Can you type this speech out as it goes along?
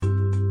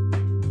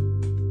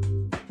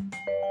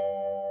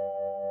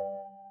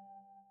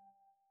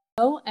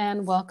Hello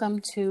and welcome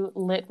to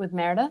Lit with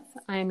Meredith.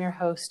 I am your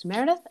host,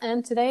 Meredith,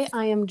 and today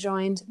I am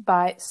joined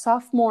by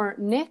sophomore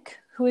Nick,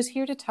 who is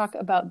here to talk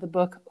about the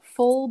book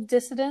Full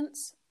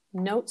Dissidence,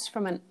 Notes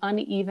from an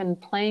Uneven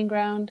Playing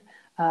Ground,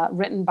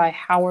 written by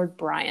Howard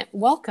Bryant.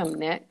 Welcome,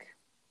 Nick.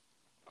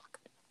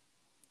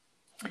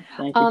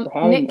 Thank you for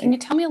having me. Nick, can you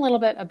tell me a little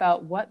bit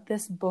about what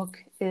this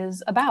book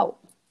is about?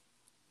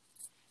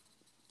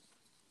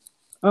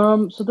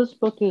 So this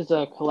book is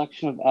a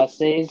collection of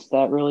essays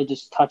that really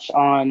just touch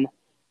on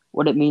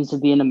what it means to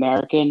be an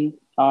American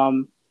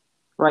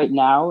right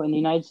now in the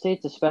United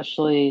States,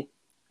 especially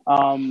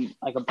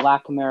like a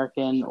Black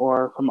American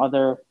or from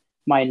other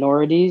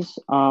minorities,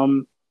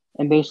 and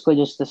basically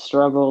just the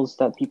struggles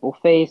that people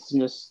face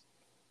and just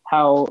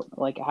how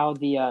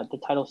the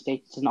title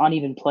states it's an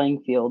uneven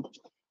playing field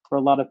for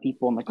a lot of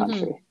people in the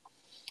country.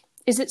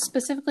 Mm-hmm. Is it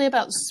specifically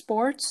about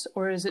sports,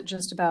 or is it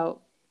just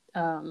about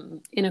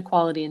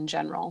inequality in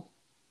general?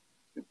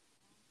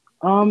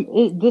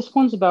 This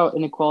one's about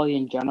inequality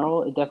in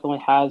general. It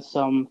definitely has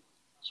some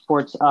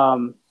sports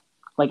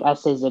like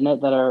essays in it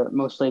that are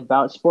mostly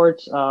about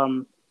sports.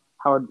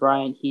 Howard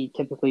Bryant, he's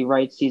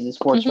a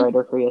sports Mm-hmm.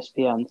 writer for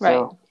ESPN, Right.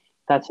 so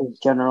that's his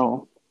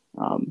general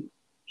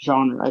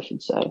genre, I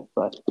should say.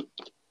 But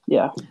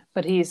yeah.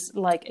 But he's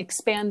like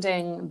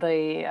expanding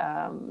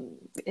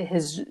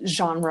his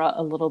genre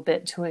a little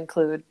bit to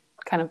include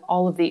kind of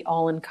all of the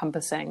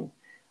all-encompassing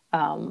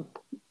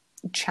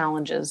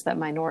challenges that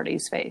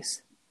minorities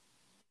face.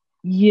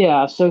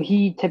 Yeah, so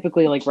he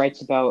typically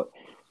writes about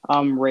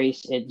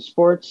race in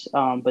sports,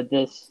 but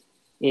this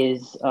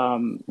is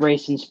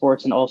race in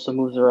sports and also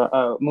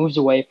moves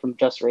away from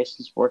just race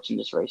in sports and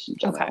just race in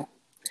general.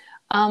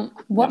 Okay.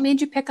 What made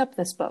you pick up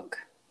this book?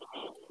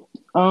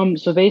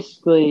 So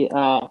basically,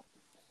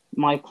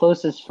 my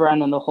closest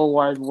friend in the whole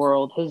wide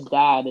world, his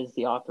dad is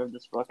the author of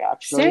this book,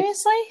 actually.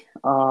 Seriously?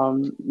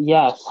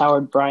 Yes,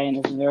 Howard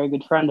Bryant is a very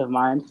good friend of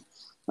mine.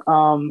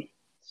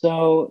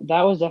 So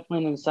that was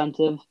definitely an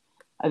incentive.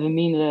 I've been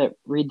meaning to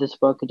read this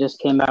book. It just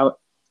came out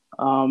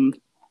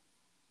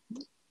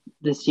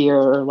this year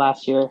or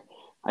last year,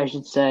 I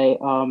should say,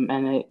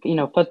 and it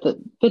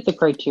fit the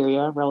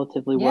criteria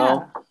relatively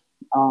well.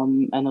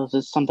 And it was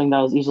just something that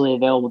was easily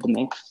available to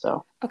me.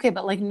 So okay,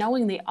 but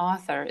knowing the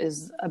author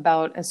is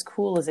about as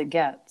cool as it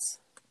gets.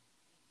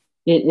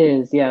 It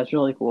is, yeah, it's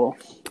really cool.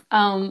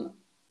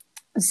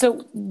 So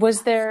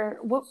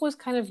what was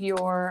kind of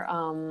your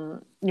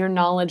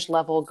knowledge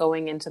level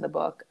going into the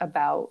book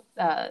about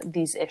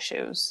these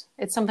issues?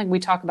 It's something we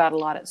talk about a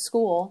lot at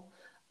school,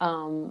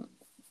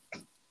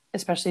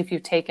 especially if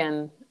you've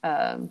taken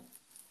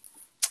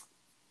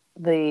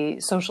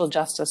the social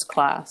justice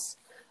class.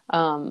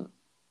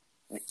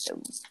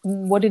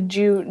 What did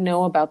you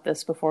know about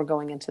this before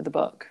going into the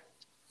book?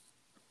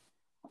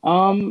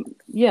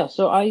 Yeah,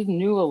 so I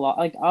knew a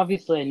lot.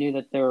 Obviously, I knew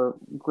that there were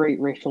great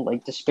racial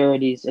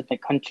disparities in the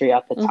country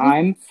at the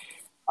time.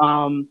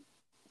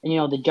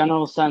 The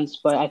general sense,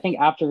 but I think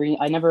after reading,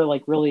 I never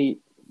really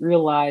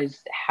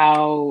realized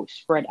how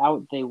spread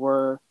out they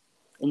were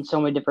in so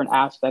many different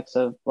aspects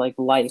of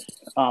life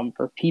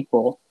for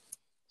people.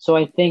 So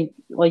I think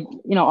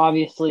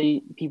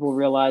obviously people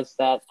realize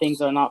that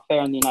things are not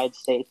fair in the United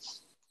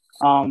States.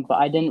 But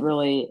I didn't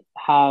really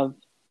have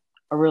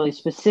a really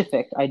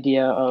specific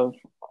idea of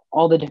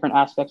all the different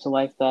aspects of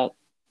life that,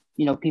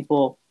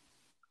 people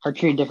are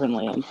treated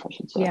differently in, I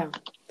should say. Yeah.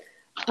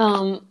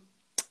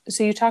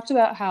 So you talked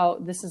about how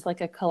this is like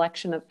a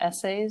collection of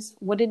essays.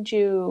 How did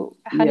you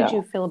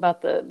feel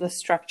about the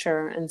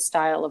structure and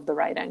style of the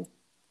writing?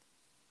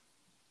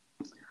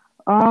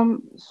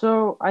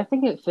 So I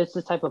think it fits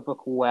the type of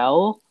book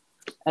well.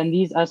 And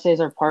these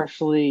essays are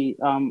partially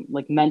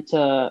meant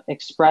to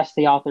express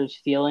the author's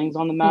feelings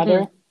on the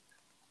matter.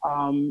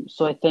 Mm-hmm.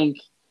 So I think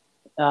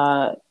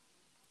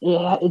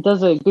it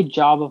does a good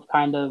job of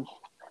kind of,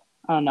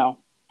 I don't know,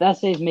 the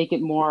essays make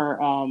it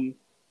more,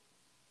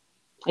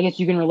 I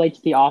guess you can relate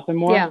to the author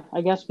more,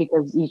 I guess,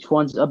 because each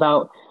one's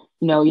about,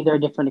 either a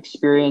different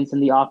experience in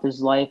the author's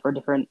life or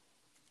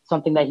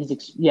something that he's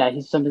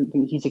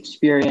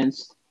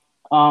experienced.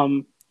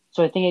 So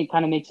I think it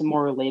kind of makes it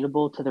more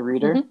relatable to the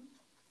reader. Mm-hmm.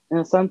 In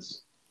a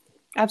sense.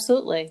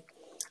 Absolutely.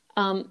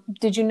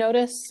 Did you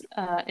notice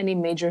any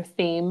major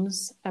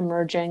themes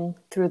emerging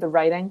through the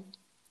writing?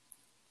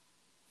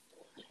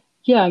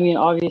 Yeah, I mean,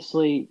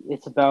 obviously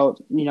it's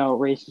about,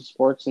 race in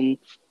sports and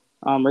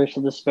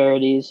racial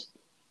disparities.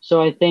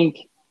 So I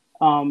think,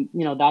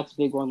 that's a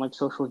big one, like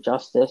social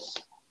justice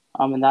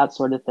and that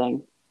sort of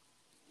thing.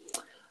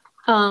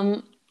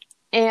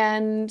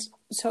 And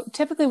so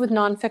typically with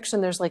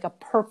nonfiction, there's a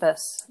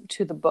purpose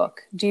to the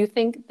book. Do you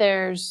think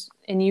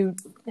and you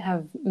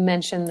have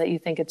mentioned that you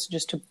think it's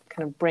just to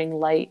kind of bring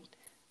light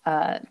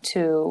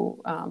to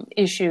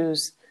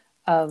issues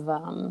of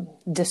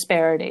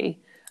disparity.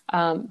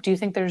 Do you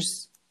think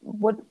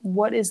why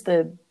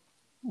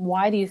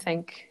do you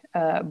think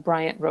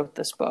Bryant wrote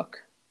this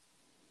book?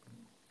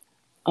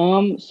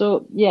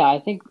 So yeah, I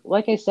think,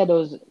 like I said, it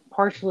was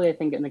partially, I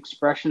think, an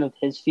expression of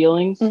his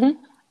feelings, getting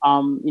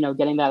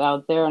that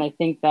out there. And I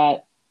think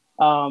that,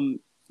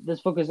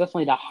 this book is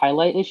definitely to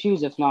highlight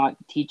issues, if not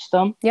teach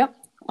them. Yep.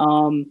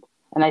 And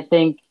I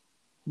think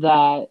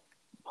that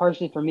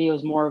partially for me, it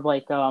was more of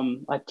like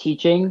a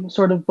teaching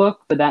sort of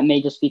book, but that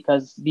may just be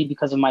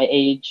because of my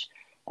age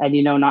and,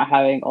 not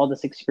having all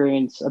this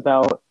experience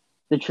about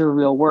the true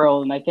real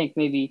world. And I think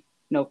maybe,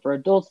 for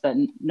adults that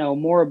know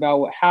more about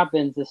what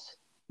happens,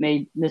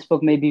 this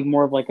book may be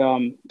more of like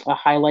a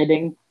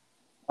highlighting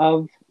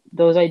of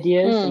those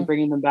ideas and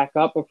bringing them back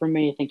up. But for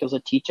me, I think it was a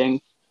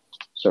teaching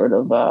sort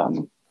of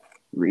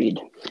read.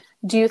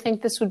 Do you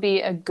think this would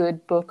be a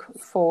good book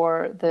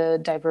for the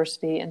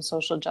diversity and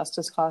social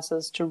justice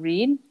classes to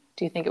read?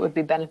 Do you think it would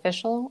be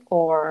beneficial,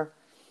 or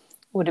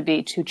would it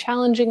be too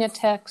challenging a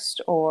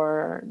text,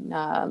 or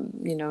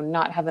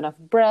not have enough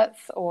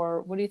breadth,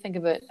 or what do you think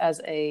of it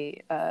as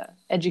a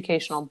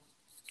educational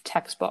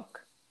textbook?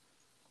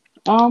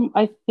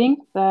 I think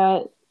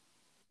that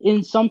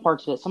in some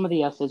parts of it, some of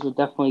the essays would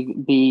definitely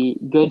be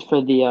good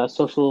for the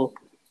social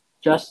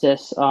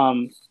justice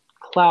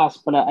class,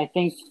 but I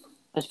think,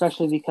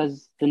 especially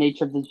because the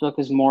nature of this book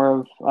is more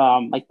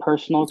of like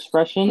personal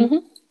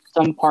expression,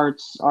 some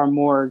parts are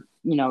more,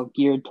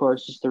 geared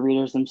towards just the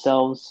readers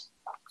themselves.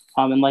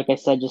 And like I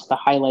said, just to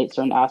highlight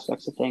certain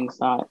aspects of things,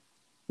 not,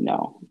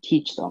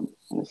 teach them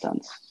in a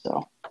sense.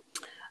 So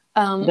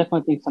I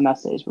definitely think some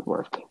essays would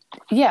work.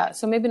 Yeah,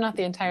 so maybe not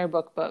the entire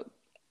book, but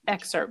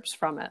excerpts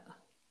from it.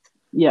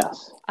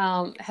 Yes.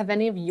 Have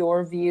any of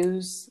your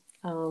views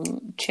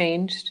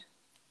changed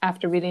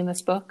after reading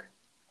this book?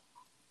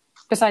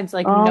 Besides,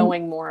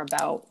 knowing more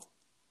about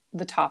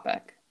the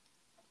topic.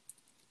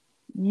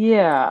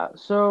 Yeah.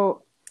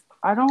 So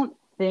I don't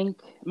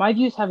think my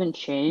views haven't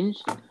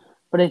changed,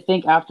 but I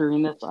think after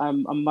reading this,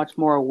 I'm much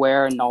more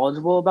aware and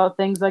knowledgeable about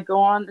things that go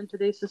on in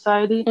today's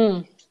society,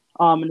 and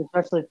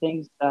especially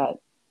things that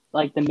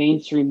like the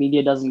mainstream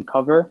media doesn't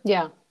cover.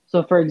 Yeah.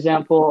 So, for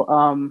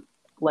example,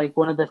 like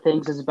one of the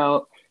things is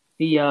about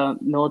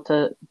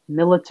the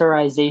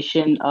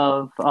militarization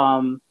of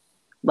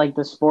like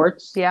the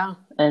sports. Yeah.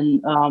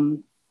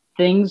 And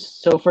things.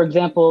 So, for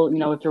example,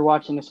 if you're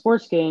watching a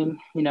sports game,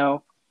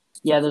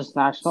 there's the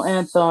national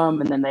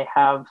anthem, and then they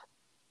have,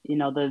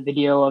 the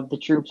video of the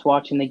troops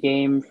watching the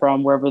game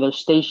from wherever they're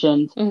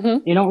stationed.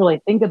 You don't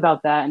really think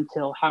about that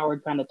until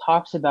Howard kind of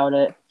talks about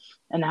it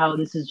and how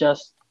this is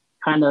just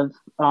kind of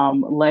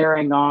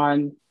layering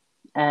on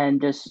and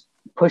just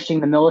pushing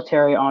the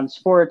military on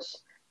sports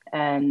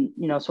and,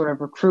 sort of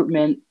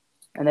recruitment.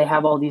 And they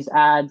have all these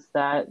ads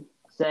that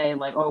say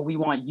like, oh, we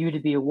want you to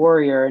be a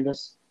warrior, and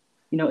just,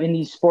 in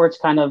these sports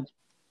kind of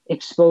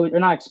or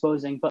not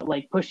exposing, but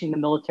like pushing the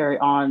military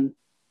on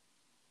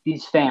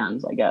these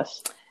fans, I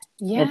guess.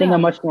 Yeah. I think I'm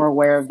much more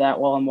aware of that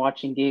while I'm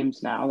watching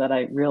games now that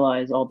I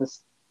realize all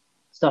this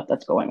stuff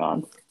that's going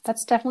on.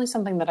 That's definitely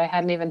something that I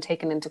hadn't even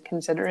taken into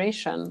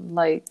consideration.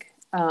 Like,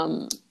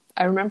 I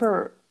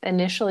remember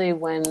initially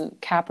when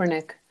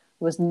Kaepernick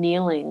was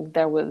kneeling,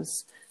 there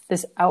was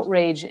this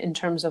outrage in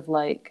terms of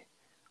like,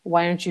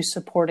 why aren't you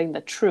supporting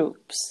the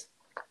troops?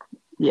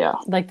 Yeah.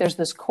 Like there's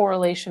this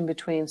correlation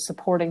between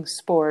supporting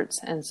sports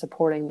and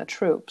supporting the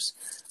troops,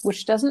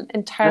 which doesn't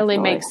entirely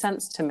make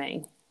sense to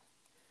me.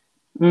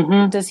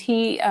 Does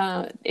he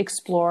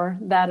explore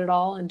that at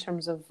all in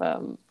terms of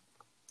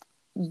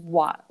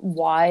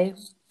why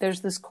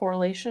there's this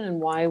correlation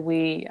and why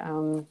we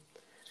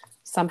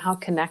somehow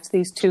connect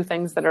these two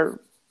things that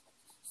are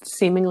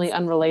seemingly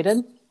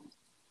unrelated?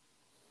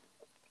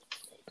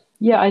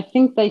 Yeah, I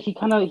think that he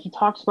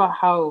talks about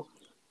how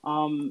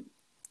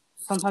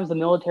sometimes the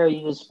military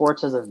uses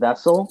sports as a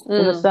vessel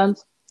in a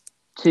sense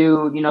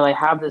to, they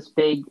have this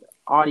big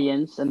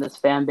audience and this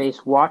fan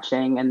base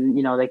watching, and,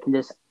 they can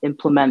just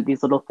implement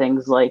these little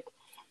things like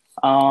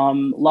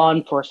law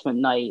enforcement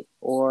night,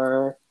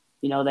 or,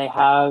 they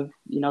have,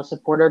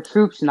 support our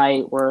troops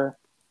night where,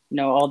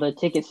 all the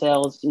ticket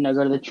sales,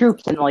 go to the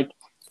troops, and like,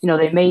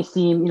 they may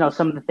seem,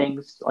 some of the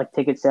things like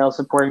ticket sales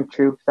supporting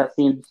troops, that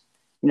seems,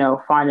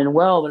 fine and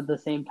well, but at the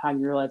same time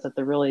you realize that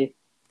they're really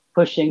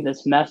pushing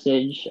this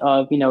message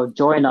of,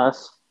 join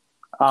us,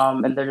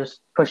 and they're just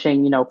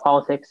pushing,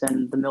 politics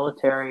and the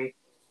military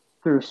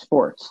through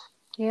sports.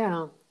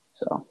 Yeah.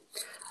 So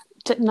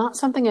not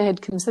something I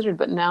had considered,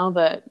 but now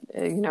that,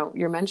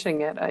 you're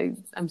mentioning it,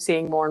 I'm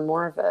seeing more and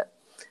more of it.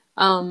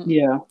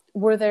 Yeah.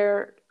 Were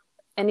there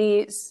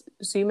any,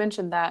 so you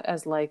mentioned that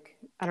as like,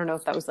 I don't know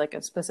if that was like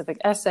a specific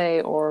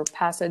essay or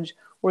passage.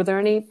 Were there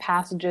any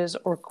passages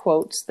or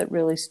quotes that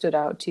really stood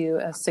out to you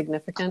as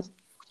significant?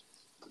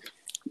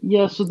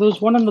 Yeah, so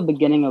there's one in the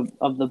beginning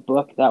of the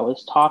book that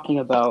was talking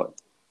about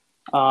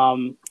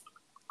Colin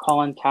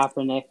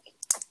Kaepernick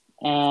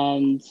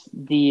and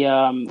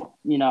the,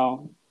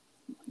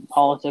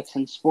 politics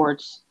and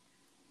sports.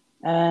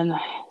 And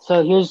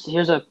so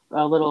here's a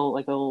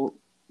little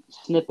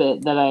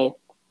snippet that I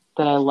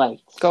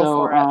liked. Go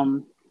for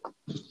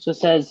it. So it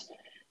says,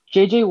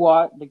 J.J.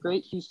 Watt, the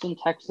great Houston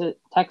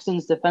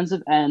Texans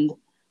defensive end,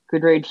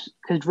 could raise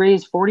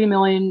 $40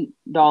 million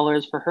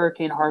for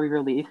Hurricane Harvey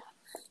relief.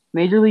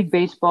 Major League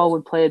Baseball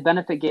would play a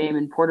benefit game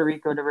in Puerto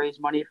Rico to raise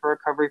money for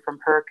recovery from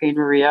Hurricane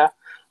Maria.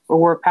 or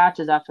wore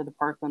patches after the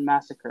Parkland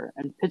massacre.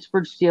 And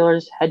Pittsburgh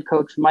Steelers head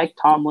coach Mike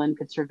Tomlin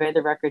could survey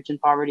the wreckage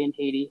and poverty in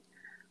Haiti,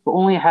 but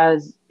only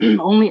has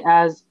only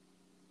as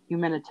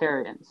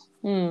humanitarians.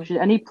 Should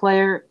any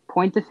player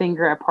point the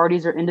finger at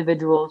parties or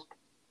individual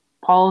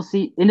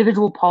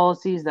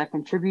policies that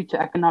contribute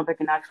to economic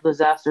and natural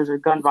disasters or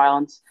gun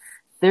violence,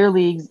 their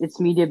leagues, its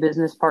media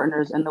business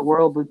partners, and the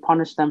world would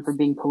punish them for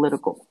being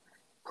political.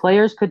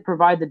 Players could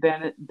provide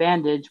the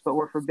bandage, but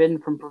were forbidden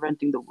from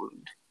preventing the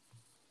wound.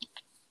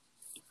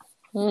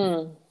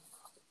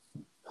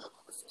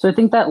 So I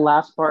think that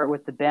last part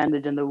with the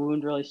bandage and the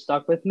wound really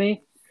stuck with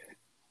me.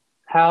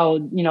 How,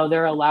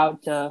 they're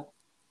allowed to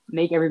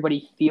make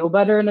everybody feel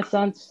better in a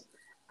sense,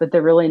 but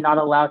they're really not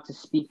allowed to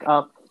speak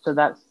up, so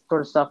that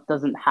sort of stuff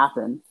doesn't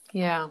happen.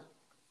 Yeah.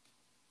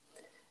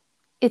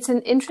 It's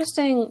an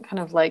interesting kind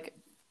of like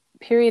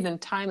period in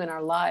time in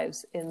our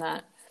lives in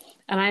that,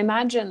 and I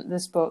imagine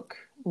this book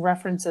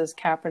references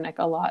Kaepernick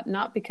a lot,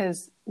 not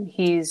because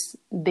he's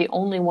the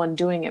only one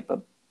doing it, but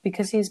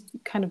because he's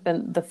kind of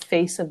been the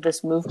face of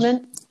this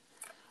movement.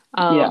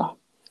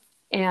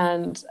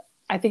 And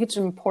I think it's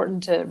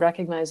important to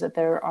recognize that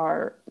there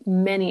are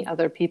many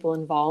other people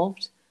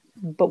involved,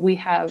 but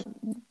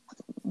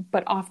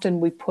often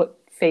we put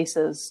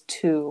faces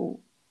to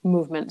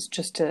movements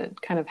just to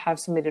kind of have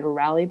somebody to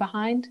rally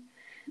behind.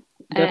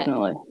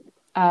 Definitely.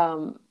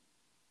 And,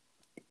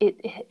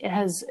 it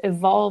has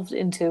evolved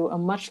into a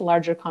much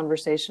larger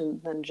conversation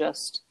than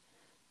just,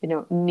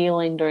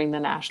 kneeling during the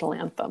national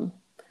anthem,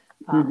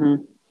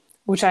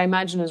 which I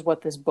imagine is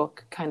what this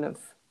book kind of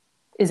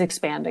is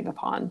expanding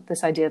upon.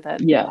 This idea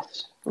that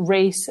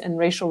race and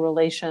racial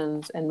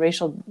relations and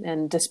racial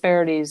and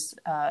disparities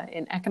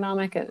in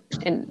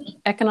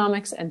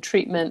economics and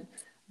treatment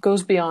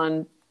goes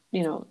beyond,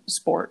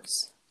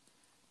 sports.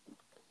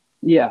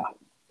 Yeah,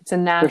 it's a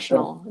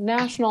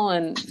national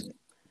and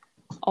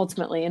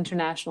ultimately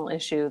international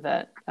issue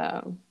that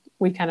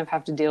we kind of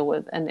have to deal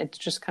with, and it's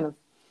just kind of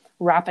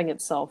wrapping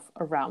itself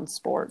around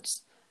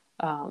sports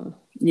to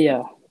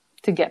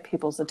get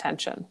people's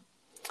attention.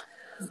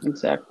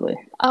 Exactly.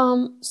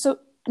 So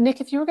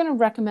Nick, if you were going to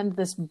recommend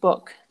this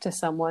book to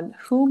someone,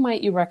 who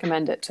might you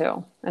recommend it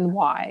to and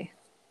why?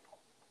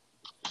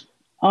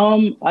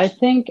 I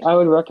think I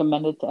would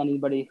recommend it to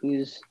anybody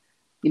who's,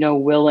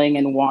 willing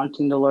and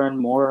wanting to learn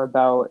more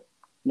about,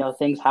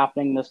 things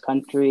happening in this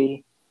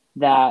country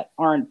that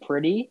aren't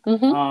pretty,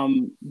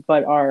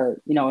 but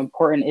are,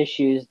 important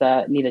issues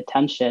that need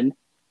attention.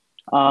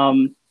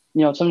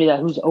 Somebody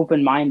who's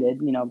open-minded,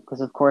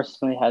 because of course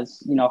somebody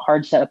has,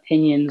 hard set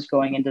opinions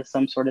going into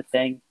some sort of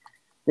thing.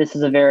 This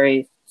is a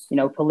very,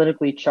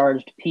 politically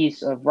charged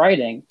piece of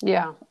writing.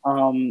 Yeah.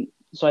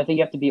 So I think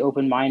you have to be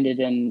open-minded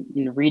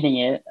in reading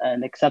it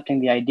and accepting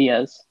the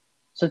ideas.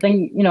 So I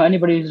think,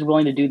 anybody who's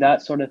willing to do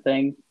that sort of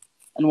thing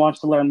and wants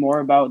to learn more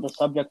about the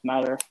subject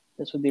matter,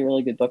 this would be a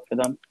really good book for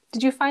them.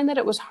 Did you find that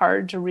it was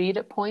hard to read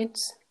at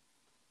points?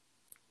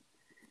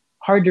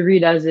 Hard to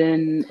read as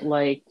in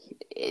like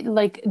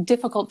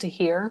difficult to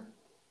hear?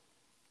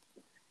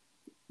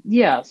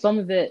 Yeah, some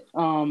of it,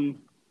 nothing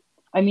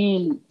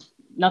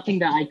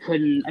that I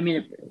couldn't,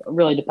 it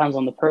really depends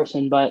on the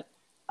person, but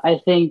I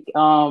think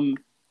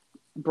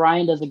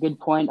Brian does a good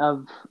point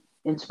of,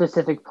 in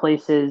specific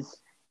places,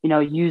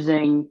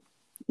 using,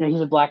 he's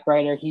a Black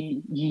writer,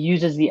 he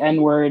uses the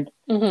N-word,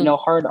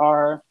 hard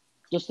R,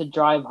 just to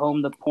drive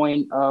home the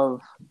point of,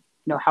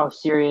 how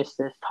serious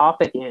this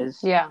topic is.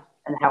 Yeah.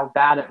 And how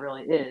bad it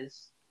really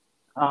is.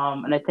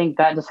 And I think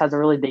that just has a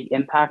really big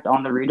impact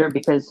on the reader,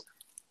 because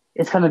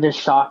it's kind of just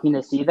shocking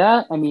to see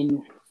that.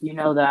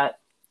 That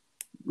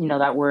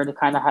word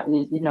kind of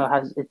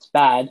has it's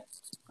bad.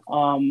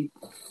 And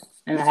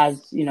it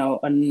has,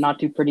 a not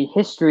too pretty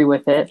history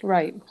with it.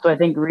 Right. So I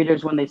think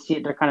readers, when they see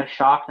it, they're kind of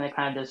shocked, and it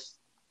kind of just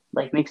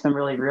makes them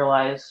really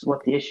realize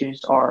what the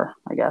issues are,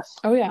 I guess.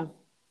 Oh, yeah.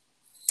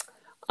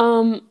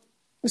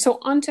 So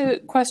on to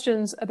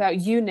questions about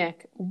you,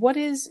 Nick. What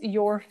is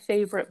your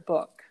favorite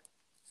book?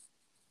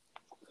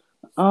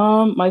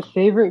 My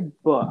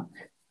favorite book.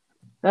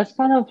 That's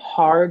kind of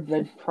hard, but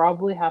I'd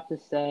probably have to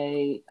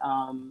say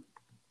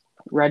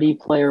Ready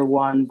Player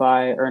One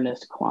by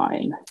Ernest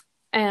Cline.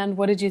 And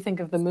what did you think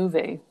of the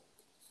movie?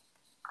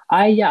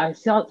 I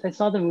saw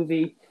the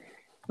movie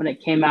when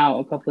it came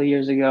out a couple of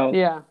years ago.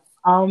 Yeah.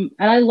 And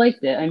I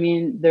liked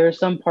it. There are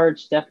some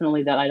parts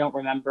definitely that I don't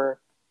remember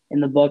in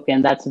the book,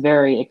 and that's a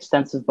very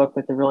extensive book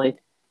with a really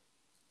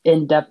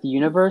in-depth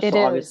universe. So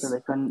obviously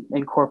they couldn't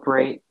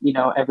incorporate,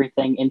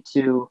 everything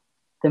into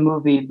the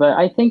movie. But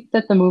I think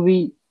that the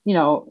movie,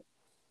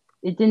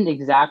 it didn't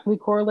exactly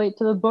correlate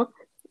to the book.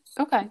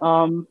 Okay.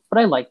 But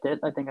I liked it,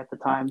 I think, at the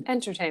time.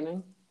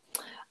 Entertaining.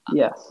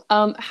 Yes.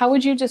 How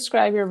would you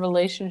describe your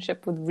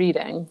relationship with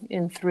reading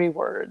in 3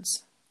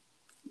 words?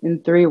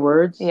 In 3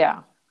 words?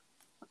 Yeah.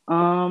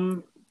 I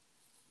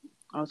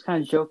was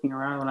kind of joking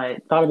around when I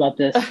thought about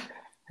this.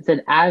 I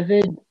said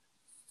avid.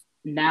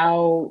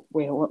 Now,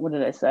 wait, what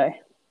did I say?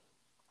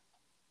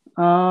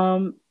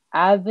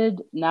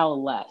 Avid, now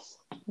less.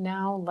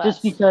 Now less.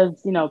 Just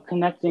because,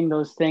 connecting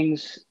those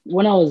things.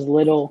 When I was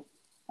little,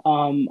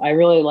 I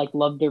really like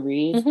love to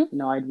read. Hmm. You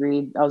know, I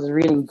was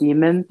reading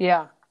Demon.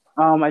 Yeah.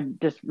 I'd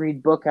just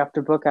read book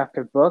after book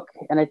after book.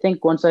 And I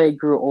think once I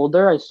grew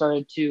older, I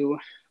started to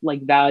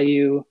like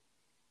value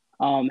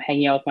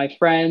hanging out with my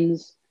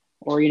friends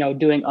or, you know,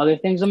 doing other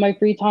things in my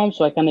free time.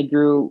 So I kind of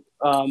grew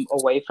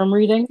away from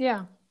reading,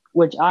 Yeah.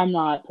 which I'm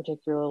not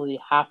particularly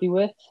happy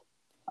with.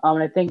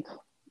 And I think,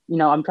 you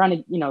know, I'm trying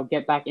to, you know,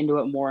 get back into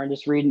it more and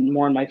just read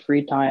more in my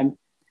free time.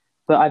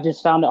 But I've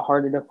just found it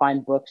harder to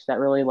find books that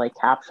really like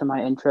capture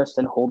my interest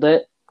and hold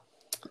it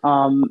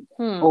Hmm.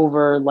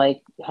 over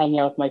like hanging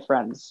out with my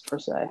friends per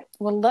se.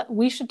 Well,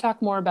 we should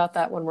talk more about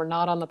that when we're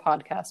not on the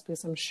podcast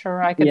because I'm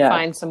sure I could Yeah,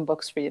 find some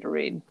books for you to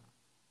read.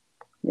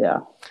 yeah.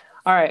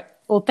 All right.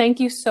 Well, thank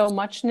you so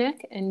much,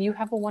 Nick, and you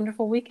have a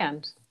wonderful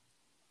weekend.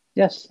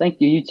 Yes, thank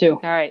you. You too.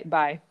 All right.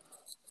 Bye.